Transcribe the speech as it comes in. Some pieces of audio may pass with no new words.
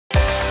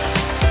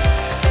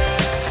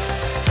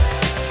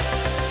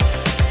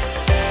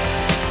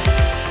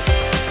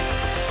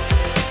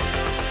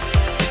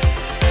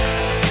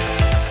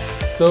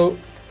So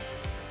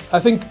I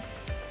think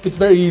it's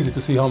very easy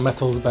to see how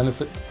metals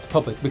benefit the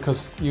public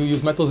because you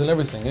use metals in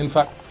everything. In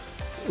fact,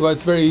 well,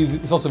 it's very easy.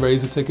 It's also very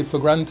easy to take it for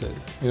granted.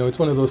 You know, it's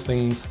one of those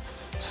things.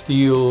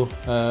 Steel.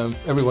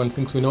 Everyone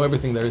thinks we know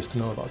everything there is to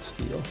know about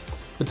steel,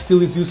 but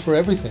steel is used for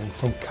everything,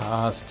 from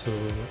cars to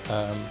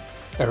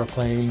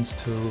aeroplanes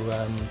to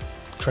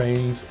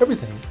cranes.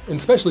 Everything, and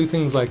especially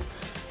things like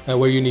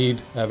where you need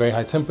very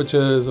high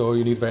temperatures or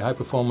you need very high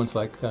performance,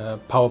 like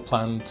power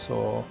plants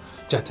or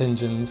jet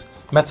engines.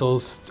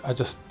 Metals are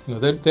just, you know,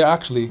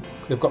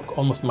 they've got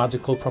almost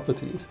magical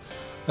properties,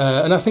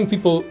 and I think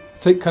people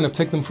take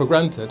them for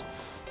granted.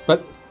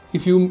 But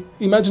if you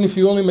imagine if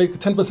you only make a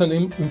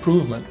 10%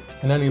 improvement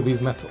in any of these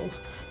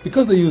metals,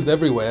 because they're used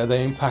everywhere,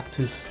 their impact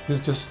is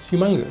just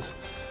humongous.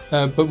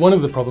 But one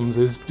of the problems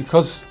is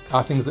because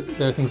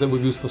they're things that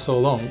we've used for so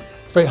long,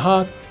 it's very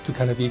hard to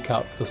kind of eke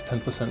out those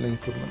 10%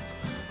 improvements.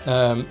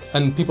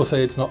 And people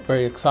say it's not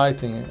very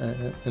exciting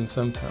in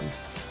some terms.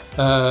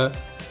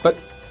 But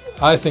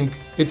I think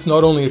it's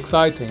not only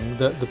exciting,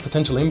 the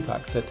potential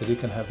impact that it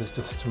can have is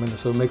just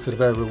tremendous. So it makes it a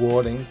very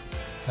rewarding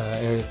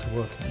area to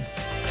work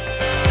in.